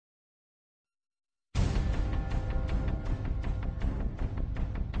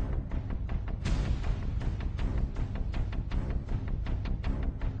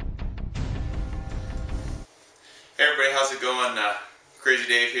Hey everybody, how's it going? Crazy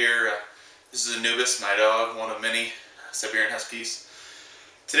Dave here. This is Anubis, my dog, one of many Siberian Huskies.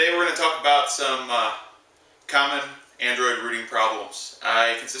 Today we're going to talk about some common Android rooting problems.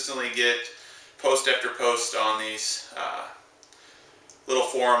 I consistently get post after post on these little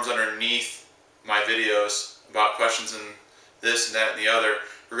forums underneath my videos about questions and this and that and the other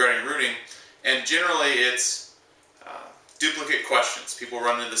regarding rooting, and generally it's duplicate questions. People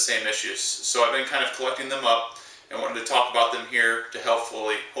run into the same issues. So I've been kind of collecting them up and wanted to talk about them here to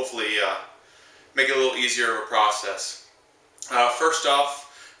hopefully make it a little easier of a process. First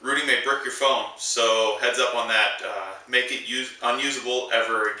off, rooting may brick your phone, so heads up on that. Make it unusable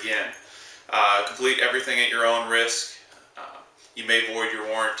ever again. Complete everything at your own risk. You may void your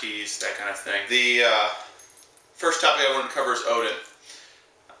warranties, that kind of thing. The first topic I want to cover is Odin.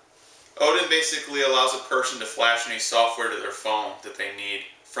 Odin basically allows a person to flash any software to their phone that they need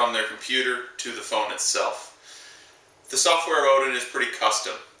from their computer to the phone itself. The software of Odin is pretty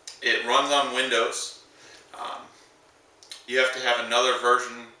custom. It runs on Windows. You have to have another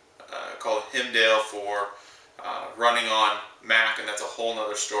version called Himdale for running on Mac, and that's a whole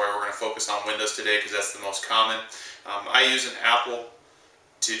nother story. We're going to focus on Windows today because that's the most common. I use an Apple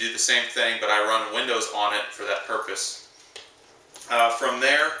to do the same thing, but I run Windows on it for that purpose. From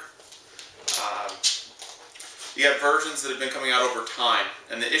there, you have versions that have been coming out over time,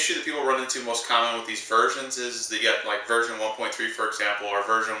 and the issue that people run into most common with these versions is that you get like version 1.3, for example, or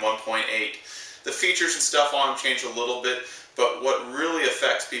version 1.8. The features and stuff on them change a little bit, but what really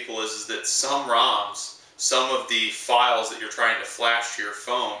affects people is that some ROMs, some of the files that you're trying to flash to your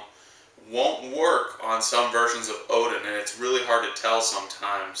phone, won't work on some versions of Odin, and it's really hard to tell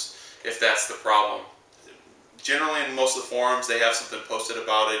sometimes if that's the problem. Generally, in most of the forums, they have something posted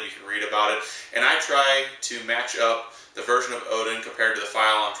about it. You can read about it. And I try to match up the version of Odin compared to the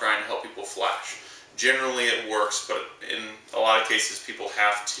file I'm trying to help people flash. Generally, it works, but in a lot of cases, people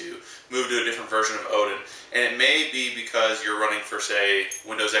have to move to a different version of Odin. And it may be because you're running for, say,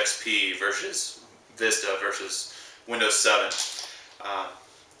 Windows XP versus Vista versus Windows 7.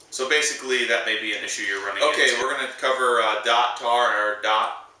 So basically, that may be an issue you're running into. Okay, we're going to cover .tar or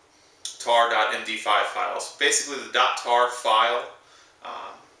 .tar.md5 files. Basically, the .tar file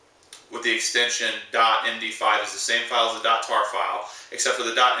with the extension .md5 is the same file as the .tar file, except for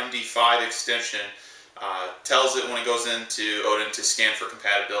the .md5 extension tells it when it goes into Odin to scan for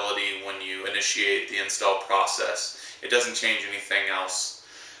compatibility when you initiate the install process. It doesn't change anything else.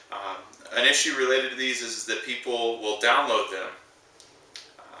 An issue related to these is that people will download them.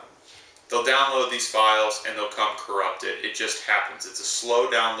 They'll download these files and they'll come corrupted. It just happens. It's a slow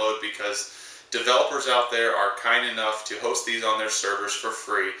download because developers out there are kind enough to host these on their servers for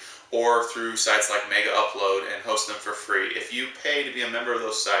free or through sites like Mega Upload and host them for free. If you pay to be a member of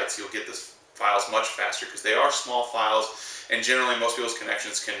those sites, you'll get the files much faster because they are small files, and generally most people's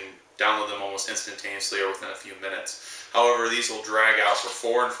connections can download them almost instantaneously or within a few minutes. However, these will drag out for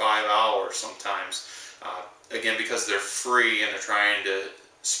 4 and 5 hours sometimes, again because they're free and they're trying to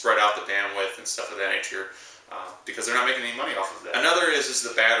spread out the bandwidth and stuff of that nature because they're not making any money off of that. Another is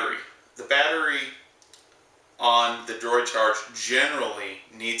the battery. The battery on the Droid Charge generally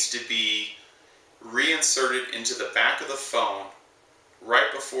needs to be reinserted into the back of the phone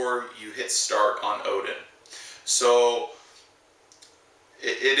right before you hit start on Odin. So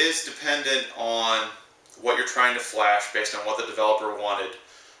it is dependent on what you're trying to flash based on what the developer wanted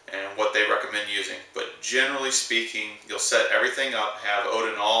and what they recommend using. But generally speaking, you'll set everything up, have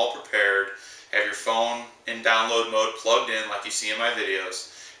Odin all prepared, have your phone in download mode plugged in like you see in my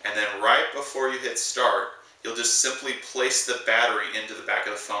videos, and then right before you hit start, you'll just simply place the battery into the back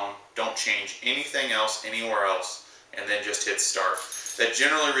of the phone. Don't change anything else anywhere else, and then just hit start. That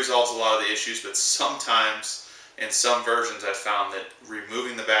generally resolves a lot of the issues, but sometimes in some versions I've found that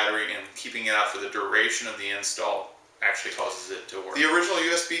removing the battery and keeping it out for the duration of the install actually causes it to work. The original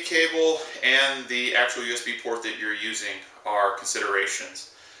USB cable and the actual USB port that you're using are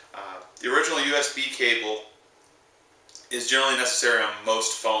considerations. The original USB cable is generally necessary on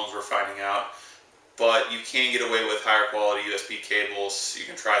most phones, we're finding out, but you can get away with higher quality USB cables. You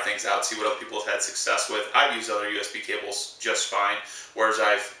can try things out, see what other people have had success with. I've used other USB cables just fine, whereas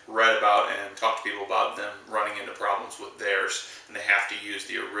I've read about and talked to people about them running into problems with theirs, and they have to use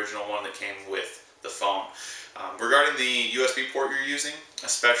the original one that came with the phone. Regarding the USB port you're using,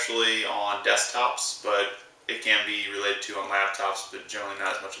 especially on desktops, but it can be related to on laptops, but generally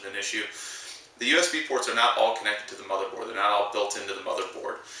not as much of an issue. The USB ports are not all connected to the motherboard. They're not all built into the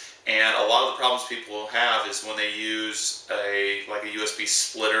motherboard. And a lot of the problems people have is when they use like a USB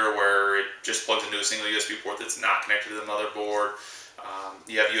splitter where it just plugs into a single USB port that's not connected to the motherboard.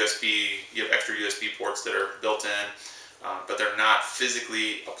 You have extra USB ports that are built in, but they're not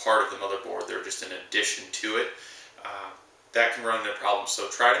physically a part of the motherboard. They're just an addition to it. That can run into problems. So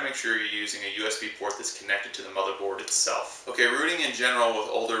try to make sure you're using a USB port that's connected to the motherboard itself. Okay, rooting in general with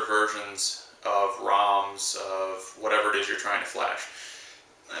older versions of ROMs, of whatever it is you're trying to flash.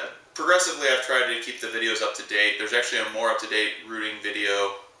 Progressively, I've tried to keep the videos up to date. There's actually a more up-to-date rooting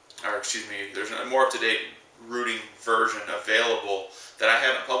video, or excuse me, there's a more up-to-date rooting version available that I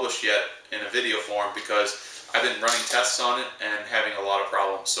haven't published yet in a video form because I've been running tests on it and having a lot of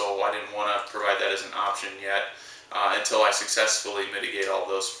problems. So I didn't want to provide that as an option yet. Until I successfully mitigate all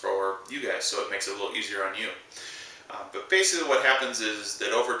those for you guys, so it makes it a little easier on you. But basically what happens is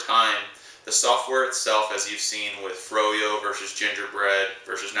that over time, the software itself, as you've seen with Froyo versus Gingerbread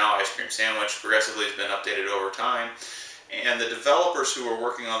versus now Ice Cream Sandwich, progressively has been updated over time. And the developers who are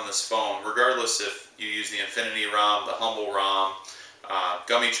working on this phone, regardless if you use the Infinity ROM, the Humble ROM,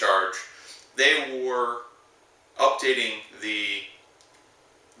 Gummy Charge, they were updating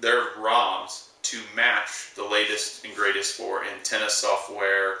their ROMs to match the latest and greatest for antenna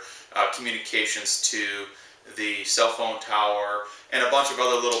software, communications to the cell phone tower, and a bunch of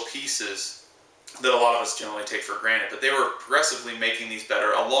other little pieces that a lot of us generally take for granted. But they were progressively making these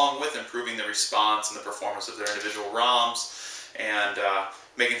better, along with improving the response and the performance of their individual ROMs, and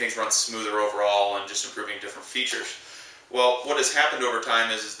making things run smoother overall, and just improving different features. Well, what has happened over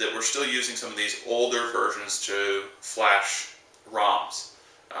time is that we're still using some of these older versions to flash ROMs.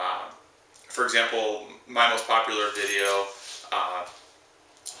 For example, my most popular video,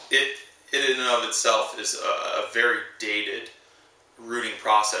 it in and of itself is a very dated rooting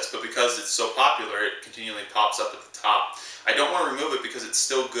process, but because it's so popular, it continually pops up at the top. I don't want to remove it because it's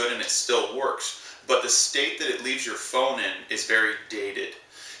still good and it still works, but the state that it leaves your phone in is very dated.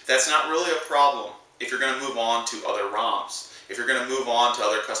 That's not really a problem if you're going to move on to other ROMs. If you're going to move on to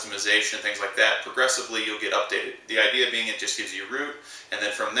other customization, things like that, progressively you'll get updated. The idea being it just gives you root, and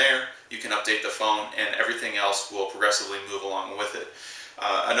then from there you can update the phone and everything else will progressively move along with it.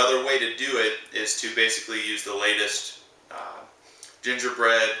 Another way to do it is to basically use the latest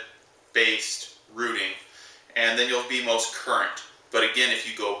Gingerbread-based rooting, and then you'll be most current. But again, if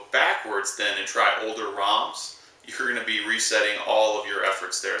you go backwards then and try older ROMs, you're going to be resetting all of your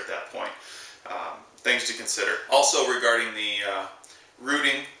efforts there at that point. Things to consider. Also regarding the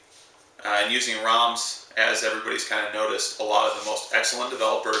rooting and using ROMs, as everybody's kind of noticed, a lot of the most excellent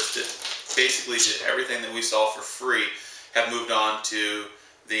developers that basically did everything that we saw for free have moved on to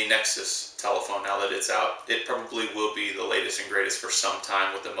the Nexus telephone now that it's out. It probably will be the latest and greatest for some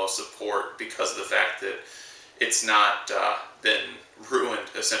time with the most support because of the fact that it's not been ruined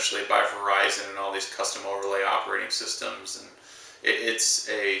essentially by Verizon and all these custom overlay operating systems, and it's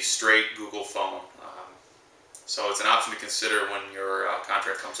a straight Google phone. So it's an option to consider when your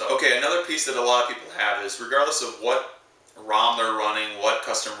contract comes up. Okay, another piece that a lot of people have is regardless of what ROM they're running, what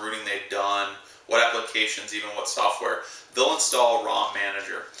custom rooting they've done, what applications, even what software, they'll install ROM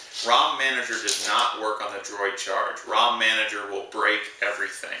Manager. ROM Manager does not work on the Droid Charge. ROM Manager will break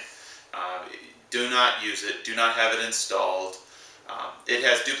everything. Do not use it. Do not have it installed. It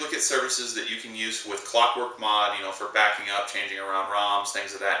has duplicate services that you can use with Clockworkmod, for backing up, changing around ROMs,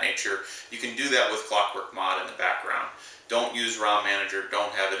 things of that nature. You can do that with Clockworkmod in the background. Don't use ROM Manager,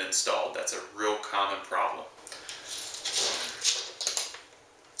 don't have it installed. That's a real common problem.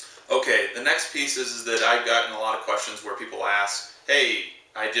 Okay, the next piece is that I've gotten a lot of questions where people ask, hey,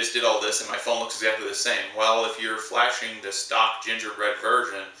 I just did all this and my phone looks exactly the same. Well, if you're flashing the stock Gingerbread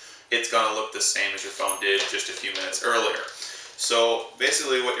version, it's going to look the same as your phone did just a few minutes earlier. So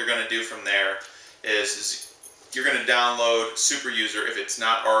basically what you're going to do from there is you're going to download Super User if it's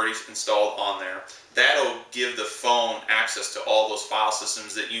not already installed on there. That'll give the phone access to all those file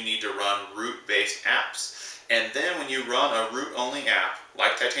systems that you need to run root-based apps. And then when you run a root-only app,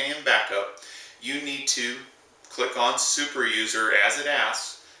 like Titanium Backup, you need to click on Super User as it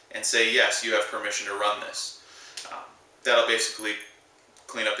asks and say, yes, you have permission to run this. That'll basically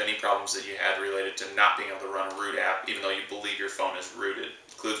clean up any problems that you had related to not being able to run a root app, even though you believe your phone is rooted.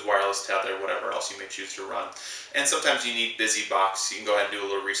 Includes wireless tether, whatever else you may choose to run. And sometimes you need BusyBox. You can go ahead and do a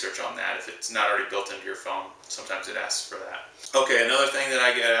little research on that. If it's not already built into your phone, sometimes it asks for that. Okay, another thing that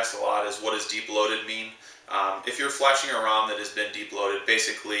I get asked a lot is what does deep loaded mean? If you're flashing a ROM that has been deep loaded,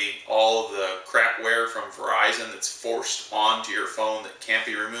 basically all of the crapware from Verizon that's forced onto your phone that can't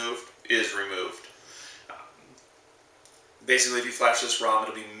be removed is removed. Basically, if you flash this ROM,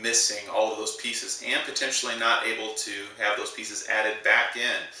 it'll be missing all of those pieces and potentially not able to have those pieces added back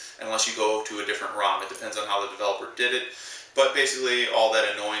in unless you go to a different ROM. It depends on how the developer did it. But basically, all that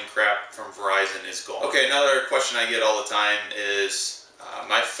annoying crap from Verizon is gone. Okay, another question I get all the time is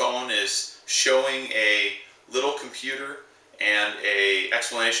my phone is showing a little computer and a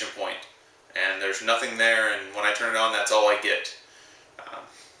exclamation point, and there's nothing there, and when I turn it on, that's all I get.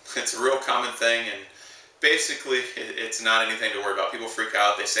 It's a real common thing, and basically, it's not anything to worry about. People freak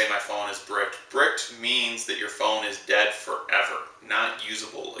out. They say my phone is bricked. Bricked means that your phone is dead forever, not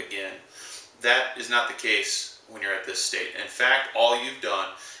usable again. That is not the case when you're at this state. In fact, all you've done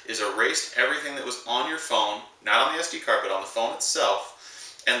is erased everything that was on your phone, not on the SD card, but on the phone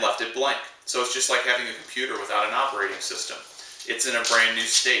itself, and left it blank. So it's just like having a computer without an operating system. It's in a brand new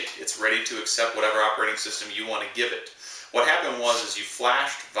state. It's ready to accept whatever operating system you want to give it. What happened was you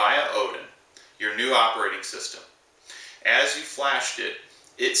flashed via Odin your new operating system. As you flashed it,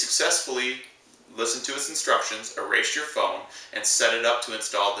 it successfully listened to its instructions, erased your phone, and set it up to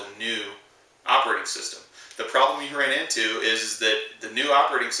install the new operating system. The problem you ran into is that the new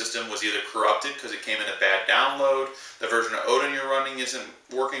operating system was either corrupted because it came in a bad download, the version of Odin you're running isn't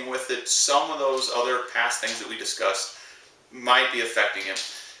working with it, some of those other past things that we discussed might be affecting it.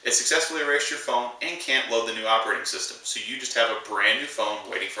 It successfully erased your phone and can't load the new operating system. So you just have a brand new phone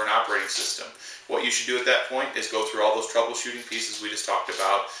waiting for an operating system. What you should do at that point is go through all those troubleshooting pieces we just talked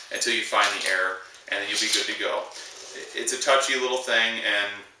about until you find the error, and then you'll be good to go. It's a touchy little thing,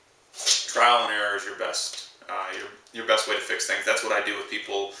 and trial and error is your best way to fix things. That's what I do with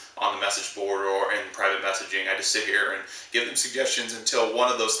people on the message board or in private messaging. I just sit here and give them suggestions until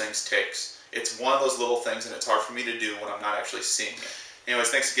one of those things takes. It's one of those little things, and it's hard for me to do when I'm not actually seeing it. Anyways,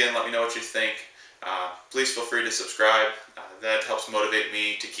 thanks again. Let me know what you think. Please feel free to subscribe. That helps motivate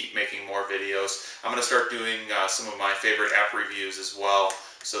me to keep making more videos. I'm going to start doing some of my favorite app reviews as well,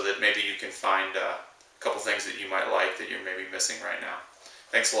 so that maybe you can find a couple things that you might like that you're maybe missing right now.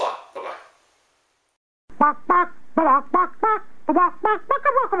 Thanks a lot. Bye-bye.